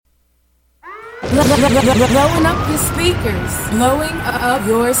Blowing up your speakers. Blowing up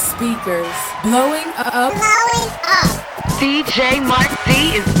your speakers. Blowing up. Blowing up. DJ Mark D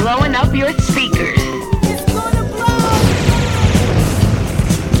is blowing up your speakers. It's gonna blow.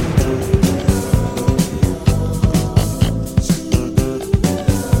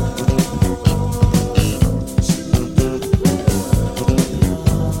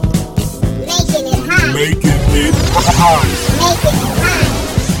 Making it hot. Making it hot. Making it hot.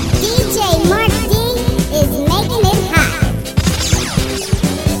 DJ Mark D is making it hot.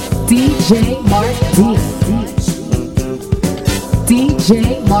 DJ Mark D.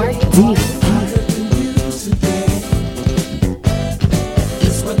 DJ Mark D.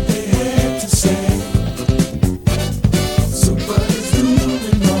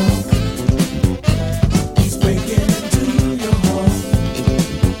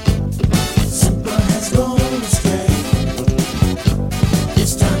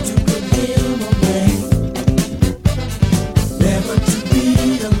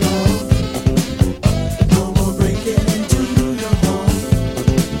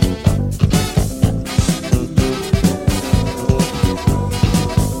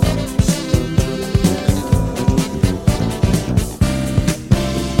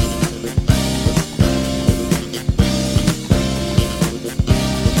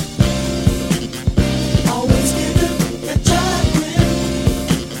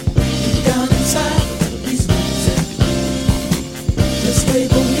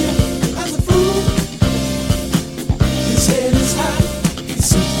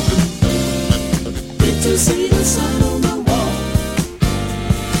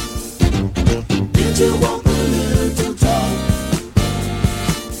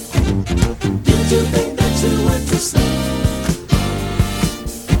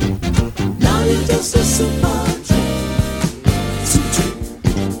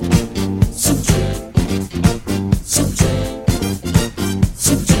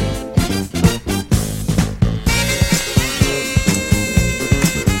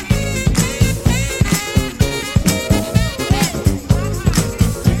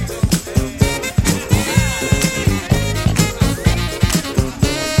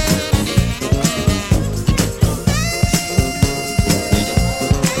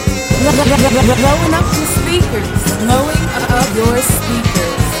 Blowing up your speakers. Blowing up your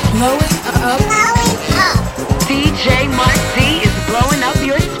speakers. Blowing up. Blowing up. DJ Mark D is blowing up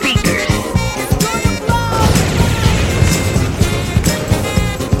your speakers.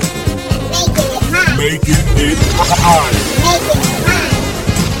 Making it hot. Making it hot. Making it hot.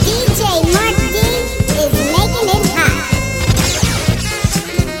 DJ Mark D is making it hot.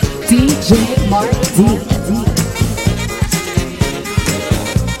 DJ Mark D.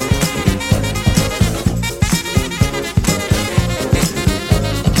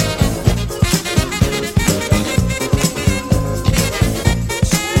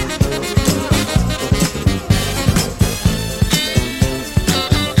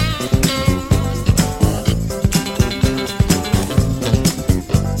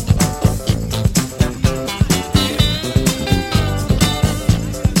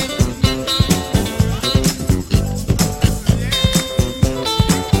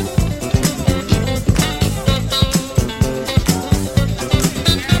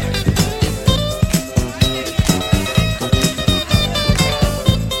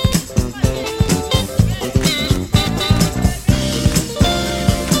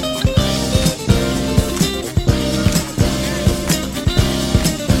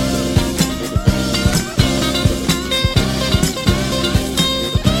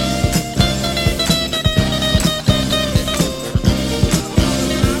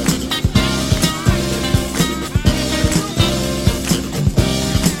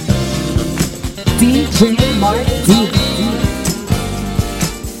 DJ Mark D.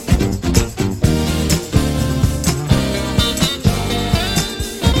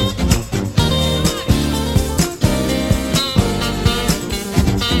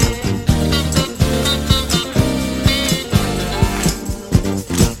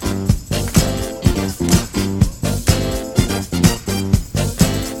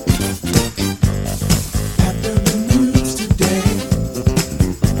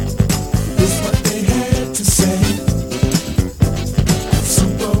 Say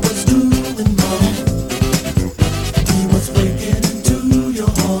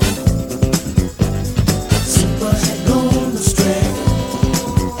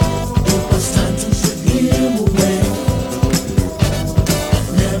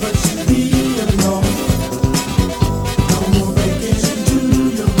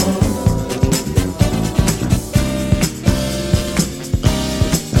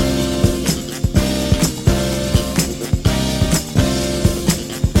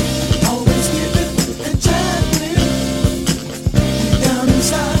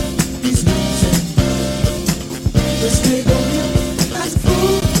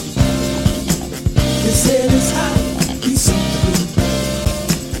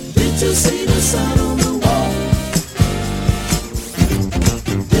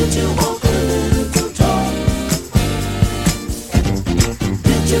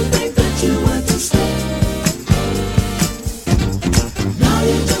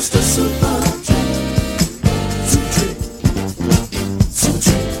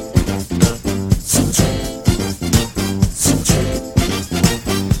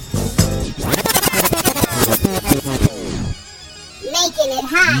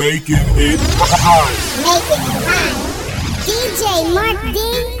hot. Making it hot. Make it hot. DJ Mark D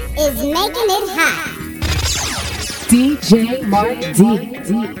is making it hot. DJ Mark D.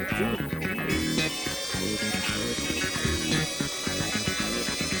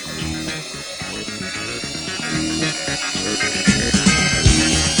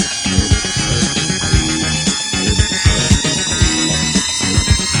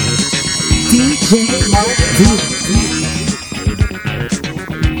 DJ Mark D.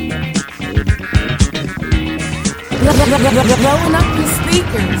 Blowing up your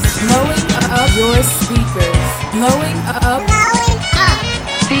speakers. Blowing up your speakers. Blowing up. Blowing up.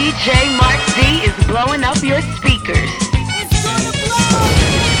 DJ Mark Z is blowing up your speakers. It's gonna blow.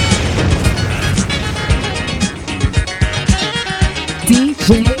 DJ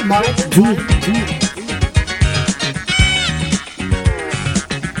Mark D.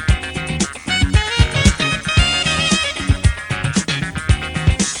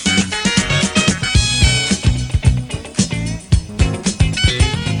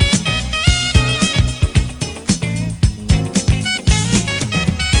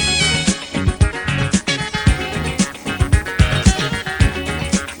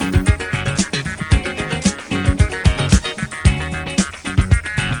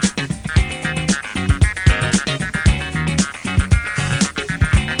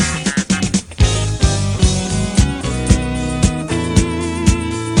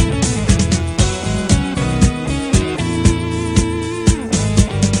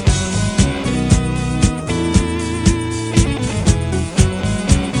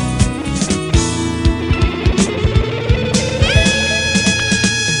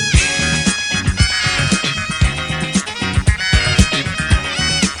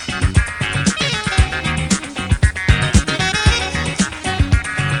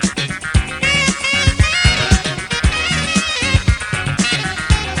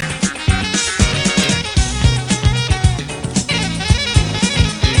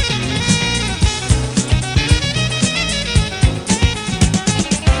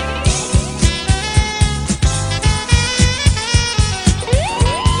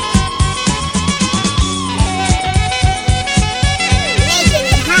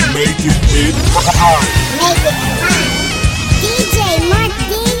 Making it hot. Make it hot. DJ Mark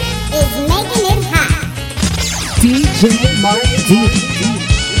D is making it hot. DJ Mark D.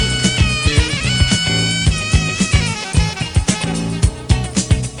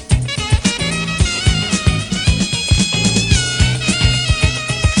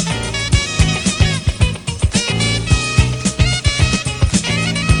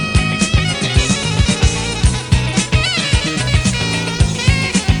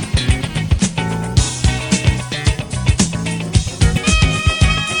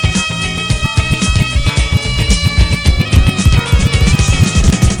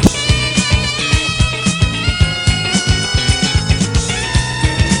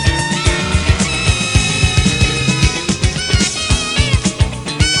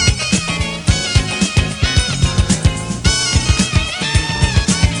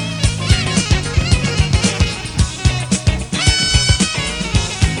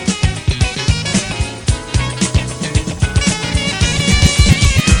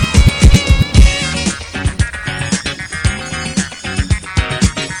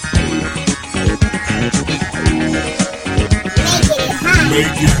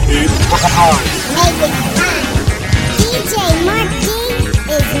 Make it hot. Making it hot. Make it hot. DJ Mark D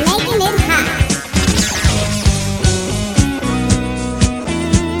is making it hot.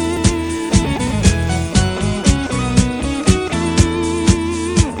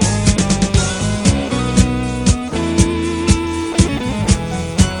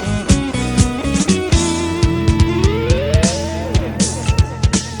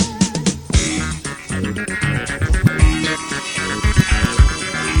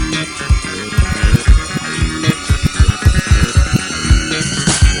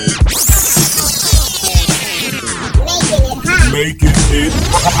 Making it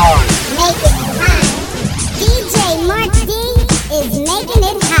hot. Make it hot. DJ Mark D is making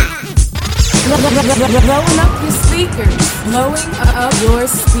it hot. Blowing up your speakers. Blowing up your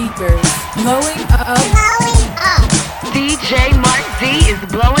speakers. Blowing up. Blowing up. DJ Mark Z is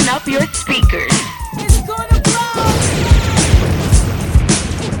blowing up your speakers. It's gonna blow.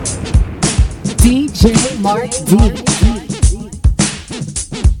 DJ Mark D.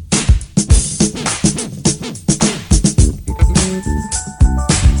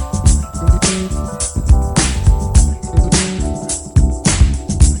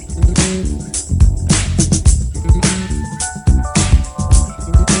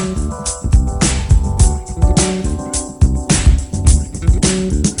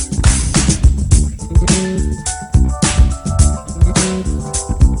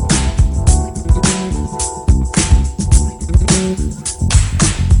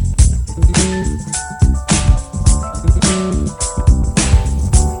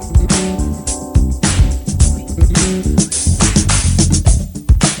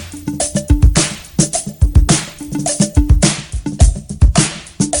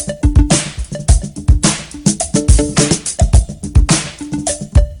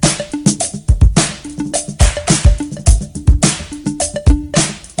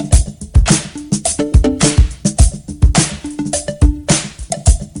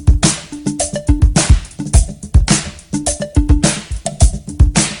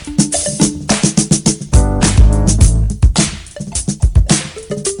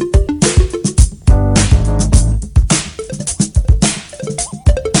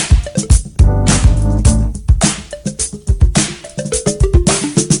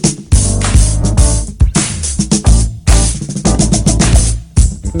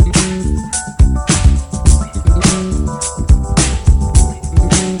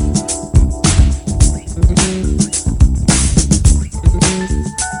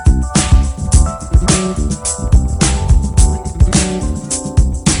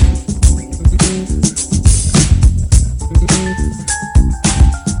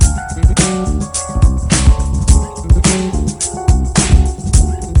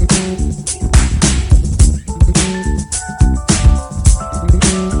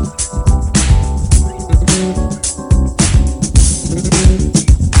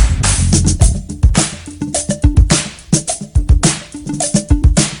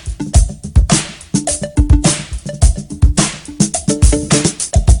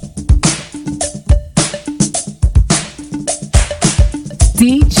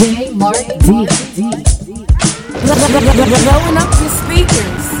 DJ Mark D. Blowing up your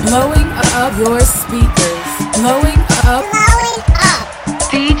speakers. Blowing up your speakers. Blowing up. Blowing up.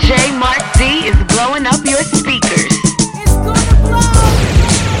 DJ Mark D is blowing up your speakers. It's gonna blow.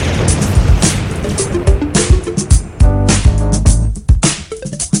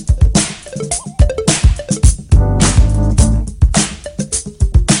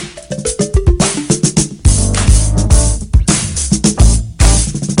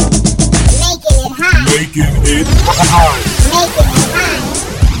 Making it hot. Making it hot. Making it hot.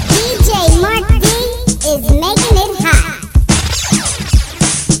 DJ Mark D is making it hot.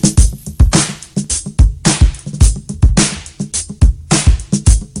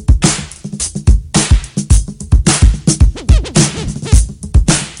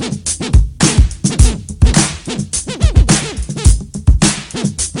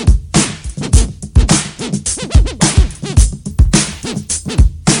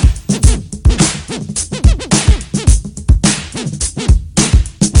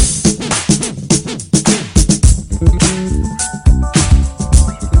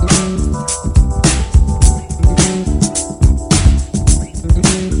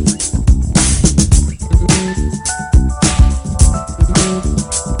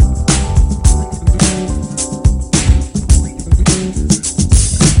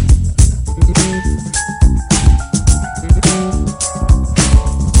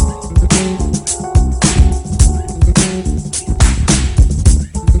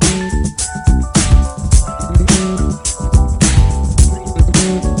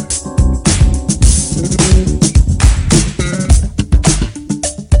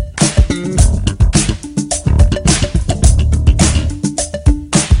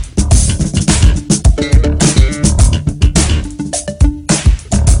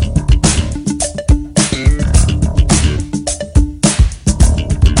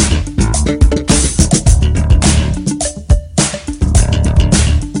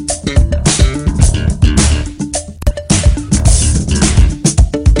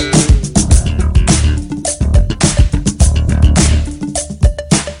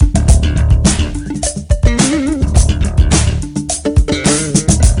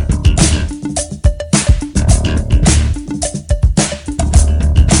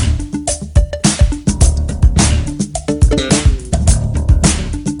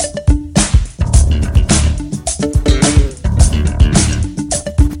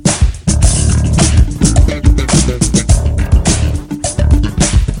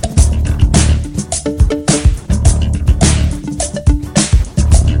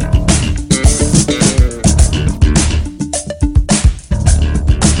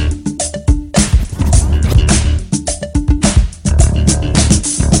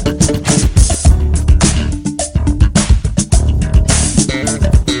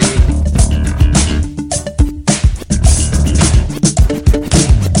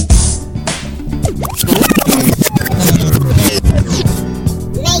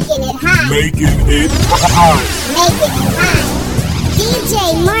 Making it hot. Making it hot. DJ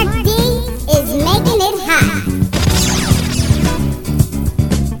Mark D is making it hot.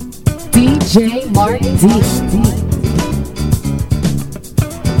 DJ Mark D.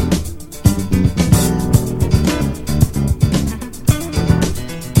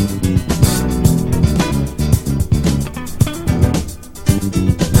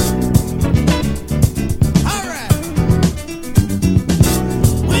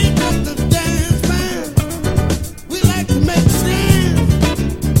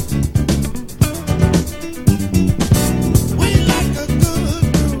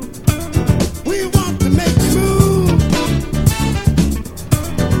 We want to make you move.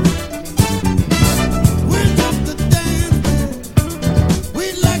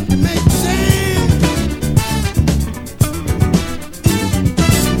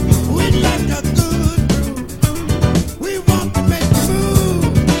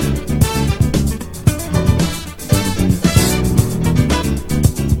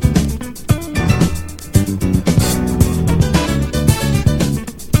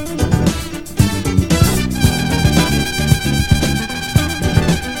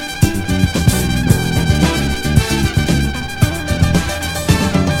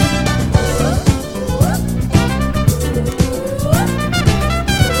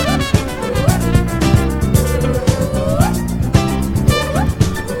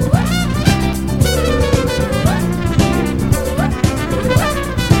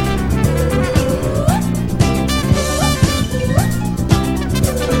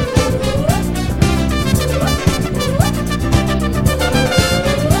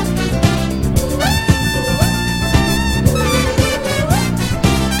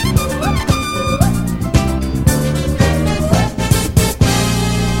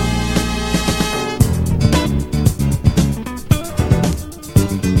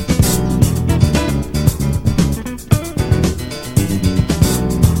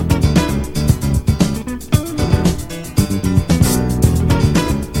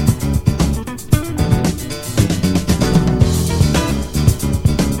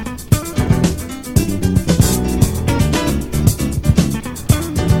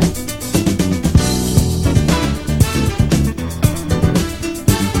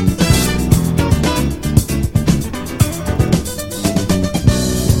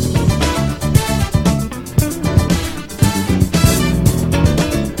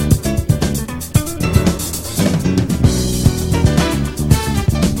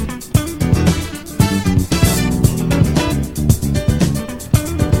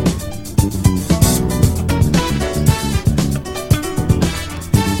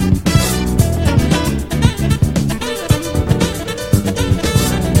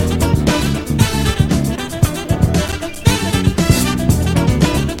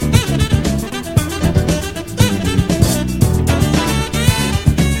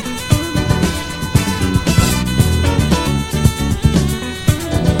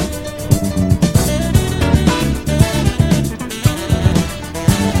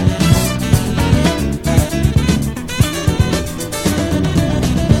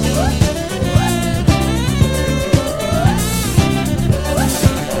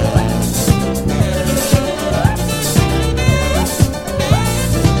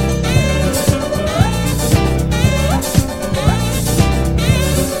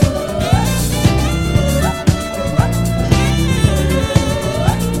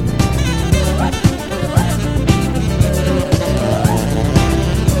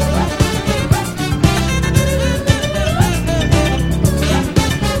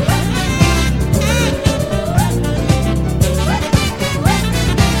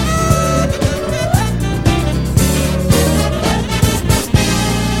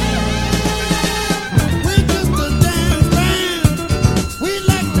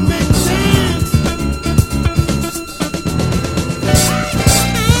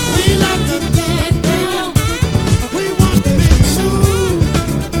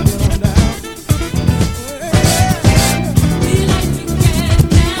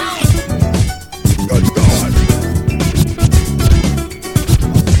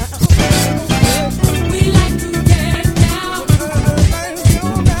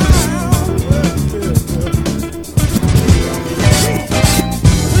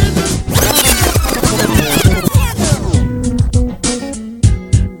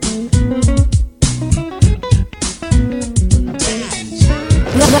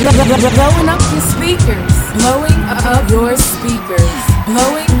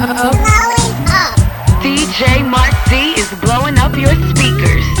 up. Blowing up. DJ Mark D is blowing up your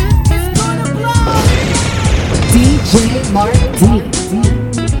speakers. It's gonna blow. DJ Mark D.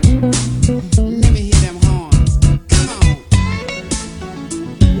 Let me hear them horns. Come on.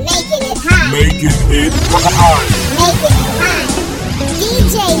 Making it hot. Making it hot. Making it hot.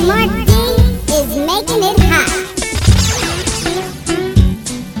 DJ Mark D is making it hot.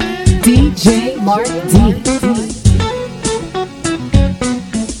 DJ Mark D.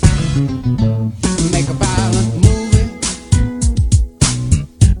 Make a violent movie.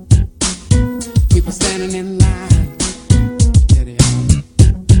 People standing in line. There they are.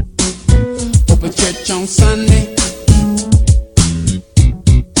 Open church on Sunday.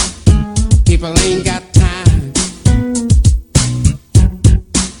 People ain't got time.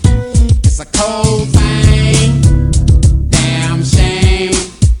 It's a cold thing. Damn shame.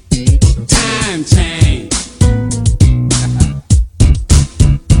 Time change.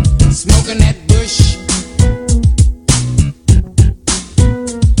 Smoking that bush.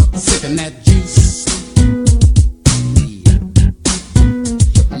 Sipping that juice.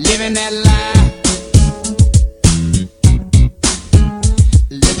 Living that life.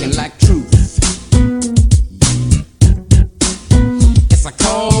 Looking like truth. It's a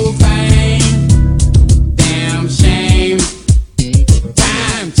cold thing. Damn shame.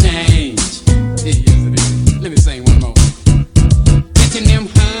 Time change. Yes, it is. Let me sing one more. Catching them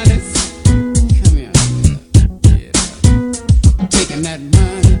honeys. Come here. Yeah. Taking that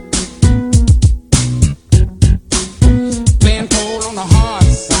money. Playing cold on the hard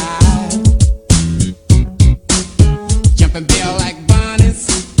side. Jumping bell like bunnies.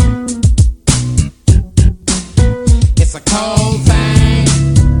 It's a cold thing.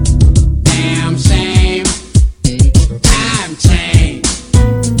 Damn shame. Time change.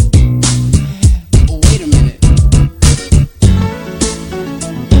 Wait a minute.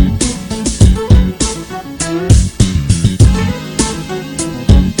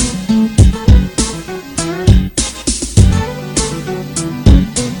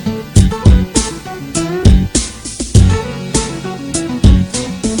 Making it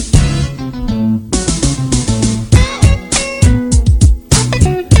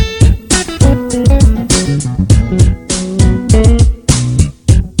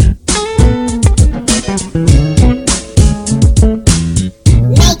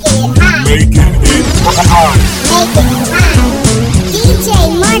hot. Making it hot. Making it hot. DJ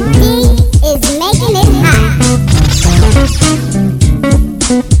Mark D is making it hot.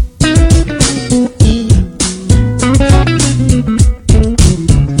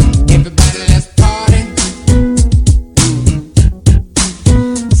 Everybody, let's party.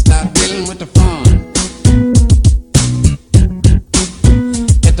 Start dealing with the fun.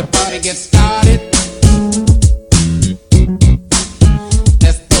 Let the party get started.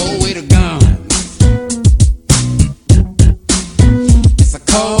 Let's throw away the guns. It's a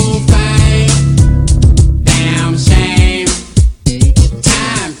cold thing. Damn shame.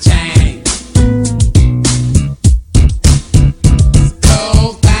 Time change.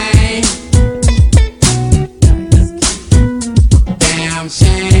 Cold thing. Damn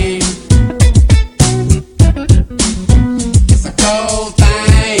shame. It's a cold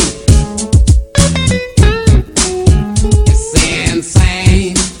thing. It's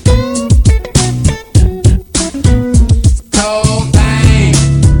insane. Cold thing.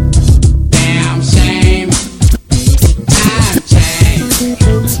 Damn shame. Time change.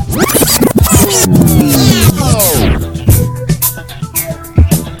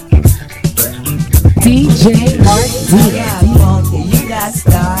 DJ Mark D. You got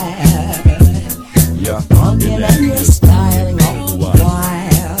style. Yeah. Funkin' and your styling all the while.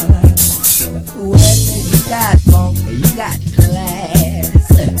 Well, you got funk, you got class.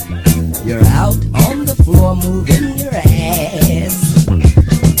 You're out on the floor moving your ass.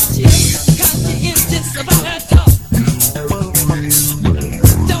 She's conscientious about her talk.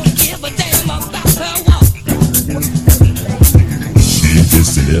 Don't give a damn about her walk. She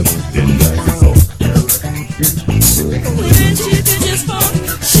just left and like a folk. When she did just funk,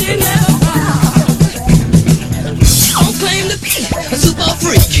 she never found. Don't claim to be a super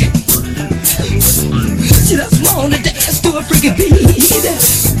freak. She just wanna dance to a freaky beat. She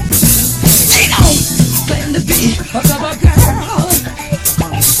don't claim to be a cover girl.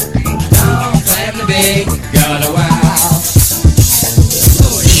 Don't claim to be girl a while. Go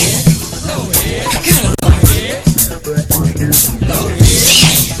ahead, go ahead, go ahead,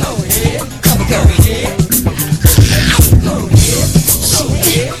 go ahead, cover girl. Go ahead, go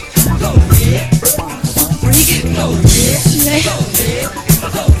ahead, go ahead, freak, go ahead, go ahead,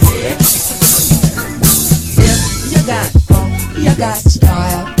 go ahead. If you got funk, you got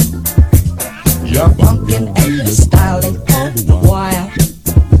style. You're funkin' and you're styling all the while.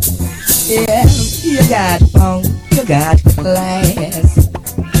 Yeah, you got funk, you got class.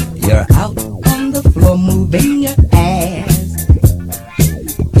 You're out on the floor moving your ass.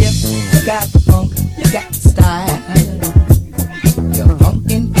 If you got funk, you got style. You're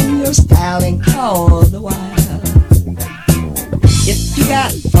funkin' and you're styling all the while. If you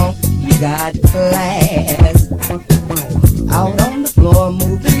got funk, you got class. Out on the floor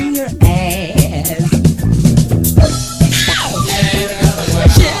moving your ass.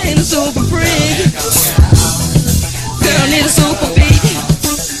 She ain't a super freak. Girl need a super beat.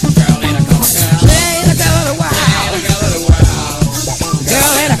 She ain't a girl of the wild.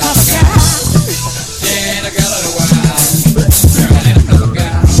 Girl ain't a cover girl. She ain't a girl of the wild. Girl ain't a cover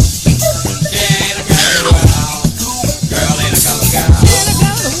girl. She ain't a girl of the wild. Girl ain't a cover girl. She ain't a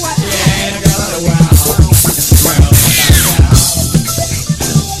girl of the wild. She ain't a girl of the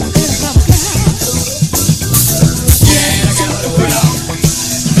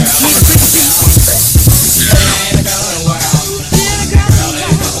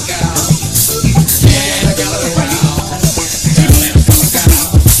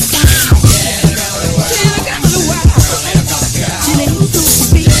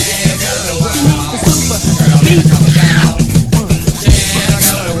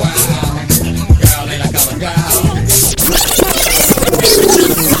wild. Girl ain't a cover girl.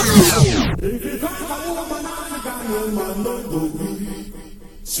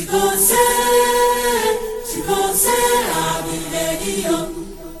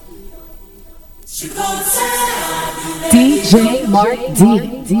 DJ Mark D.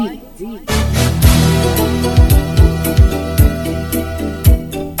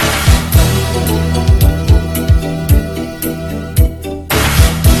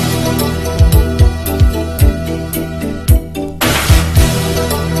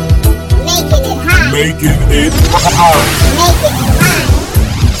 Making it hot. Make it hot.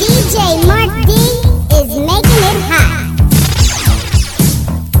 DJ Mark D is making it hot.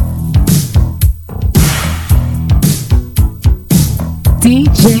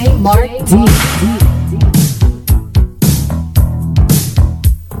 DJ Mark D.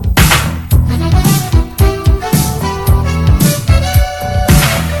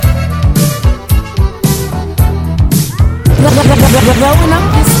 Blowing up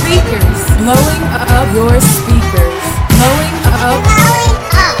your speakers. Blowing up your speakers. Blowing up. Blowing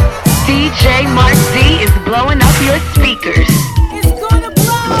up. DJ Mark Z is blowing up your speakers. It's gonna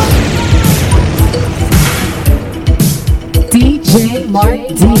blow. DJ Mark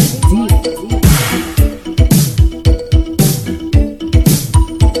D.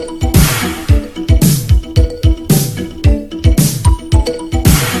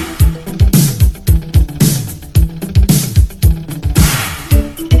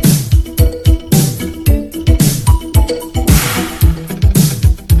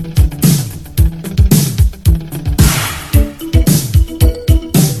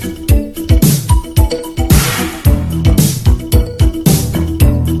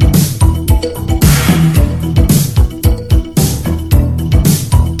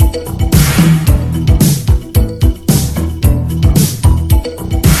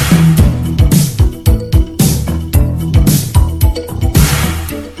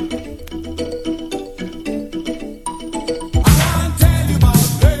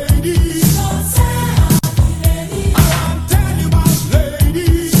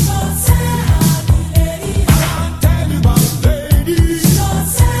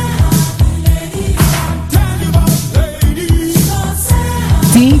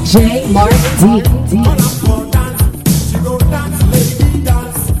 DJ Mark D.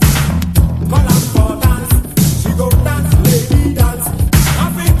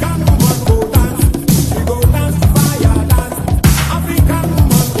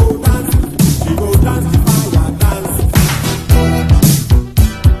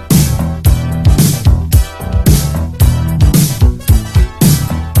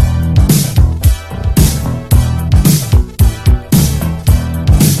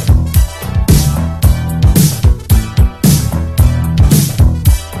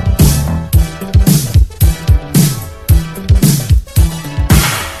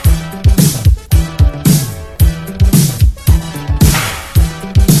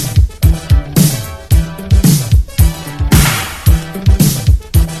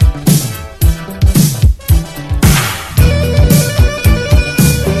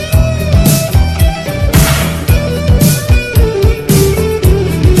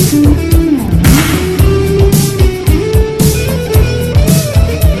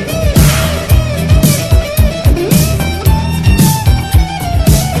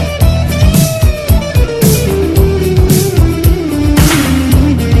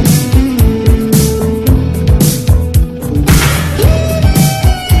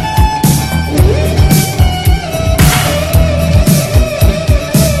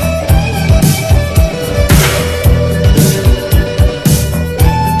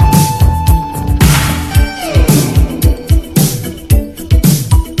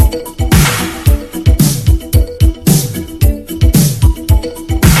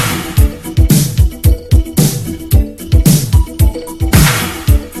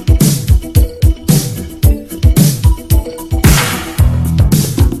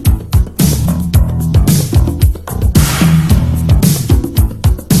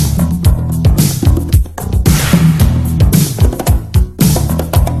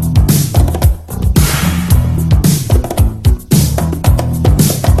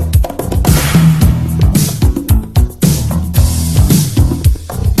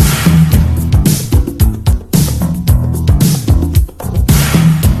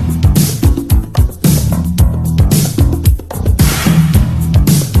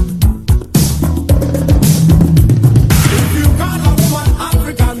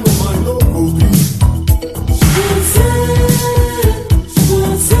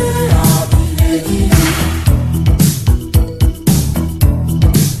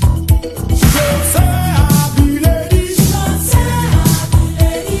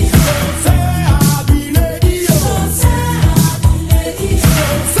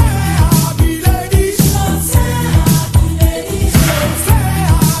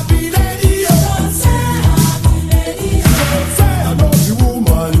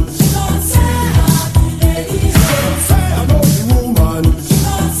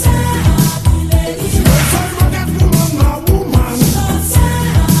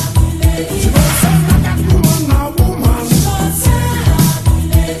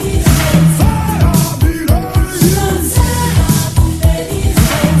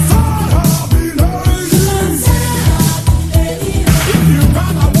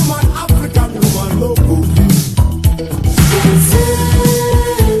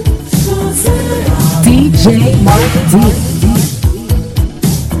 DJ Mark D.